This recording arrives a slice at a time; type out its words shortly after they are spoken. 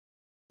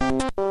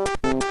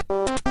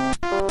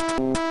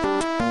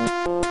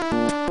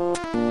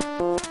Das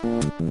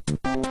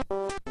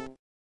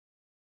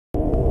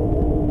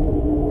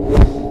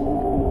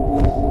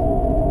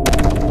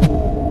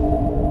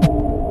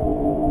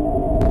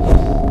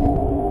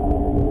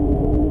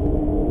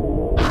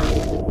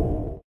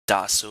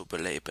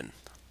Uberleben,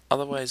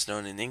 otherwise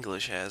known in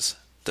English as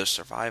The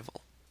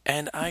Survival.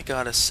 And I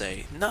gotta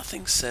say,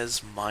 nothing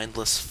says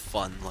mindless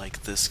fun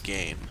like this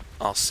game.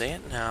 I'll say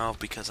it now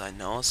because I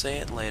know I'll say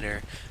it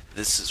later.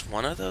 This is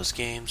one of those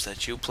games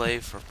that you play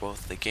for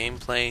both the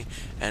gameplay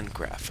and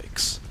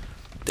graphics.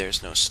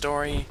 There's no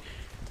story,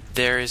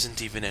 there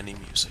isn't even any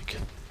music.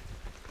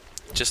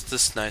 Just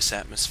this nice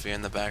atmosphere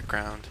in the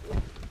background.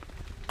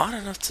 Odd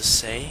enough to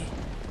say,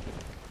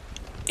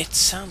 it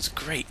sounds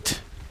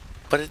great,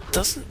 but it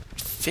doesn't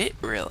fit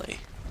really.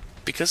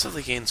 Because of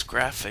the game's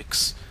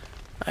graphics,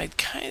 I'd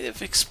kind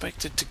of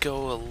expected to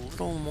go a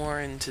little more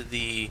into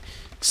the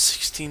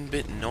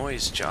 16-bit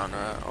noise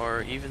genre,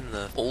 or even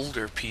the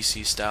older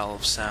PC style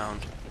of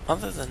sound.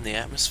 Other than the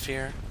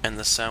atmosphere, and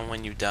the sound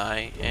when you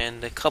die,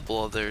 and a couple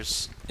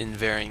others in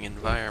varying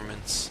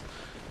environments,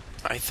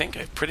 I think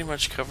I've pretty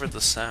much covered the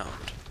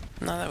sound.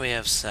 Now that we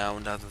have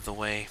sound out of the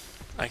way,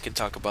 I can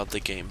talk about the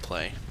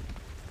gameplay.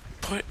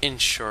 Put in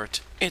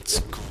short,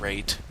 it's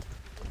great.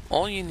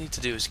 All you need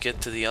to do is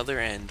get to the other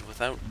end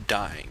without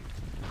dying.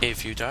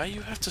 If you die,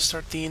 you have to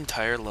start the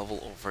entire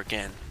level over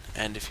again,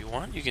 and if you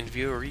want, you can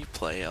view a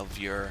replay of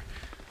your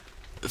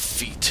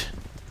feet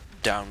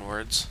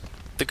downwards.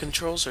 The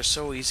controls are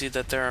so easy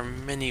that there are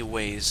many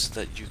ways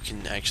that you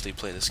can actually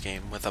play this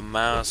game. With a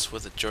mouse,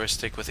 with a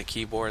joystick, with a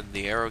keyboard,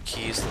 the arrow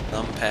keys, the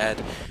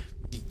numpad,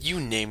 you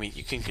name it,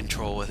 you can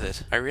control with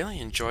it. I really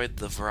enjoyed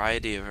the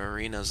variety of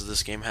arenas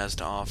this game has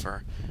to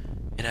offer.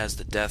 It has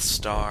the Death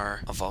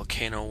Star, a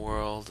volcano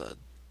world, a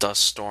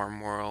dust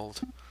storm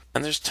world,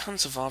 and there's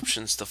tons of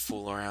options to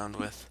fool around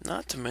with.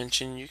 Not to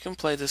mention, you can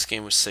play this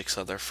game with 6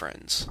 other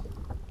friends.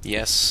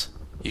 Yes,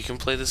 you can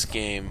play this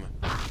game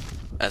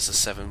as a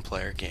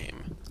 7-player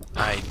game.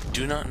 I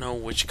do not know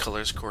which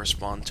colors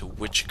correspond to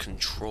which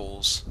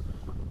controls.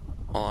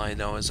 All I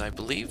know is I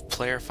believe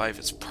player 5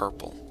 is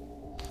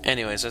purple.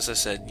 Anyways, as I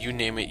said, you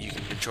name it, you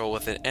can control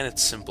with it, and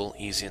it's simple,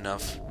 easy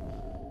enough.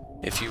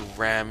 If you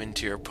ram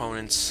into your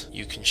opponents,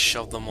 you can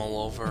shove them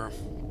all over,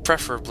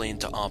 preferably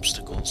into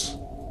obstacles,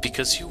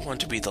 because you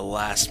want to be the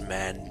last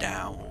man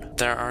down.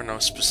 There are no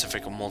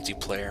specific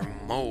multiplayer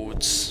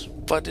modes,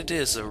 but it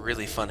is a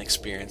really fun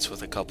experience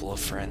with a couple of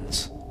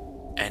friends.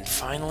 And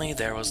finally,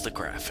 there was the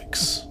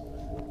graphics.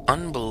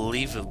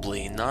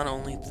 Unbelievably, not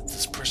only did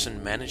this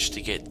person manage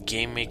to get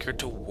GameMaker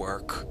to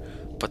work,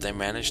 but they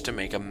managed to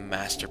make a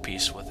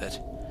masterpiece with it.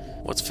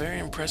 What's very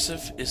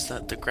impressive is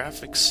that the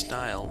graphics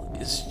style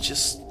is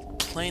just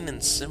plain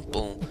and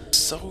simple,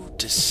 so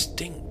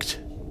distinct.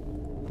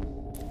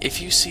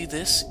 If you see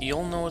this,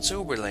 you'll know it's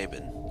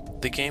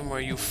Uberleben, the game where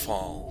you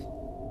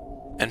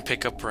fall and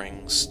pick up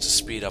rings to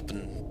speed up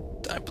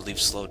and, I believe,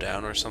 slow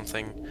down or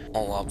something.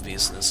 All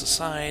obviousness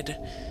aside,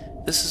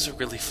 this is a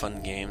really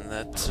fun game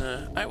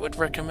that I would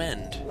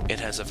recommend.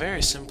 It has a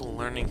very simple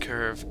learning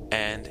curve,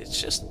 and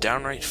it's just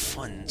downright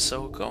fun,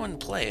 so go and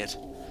play it.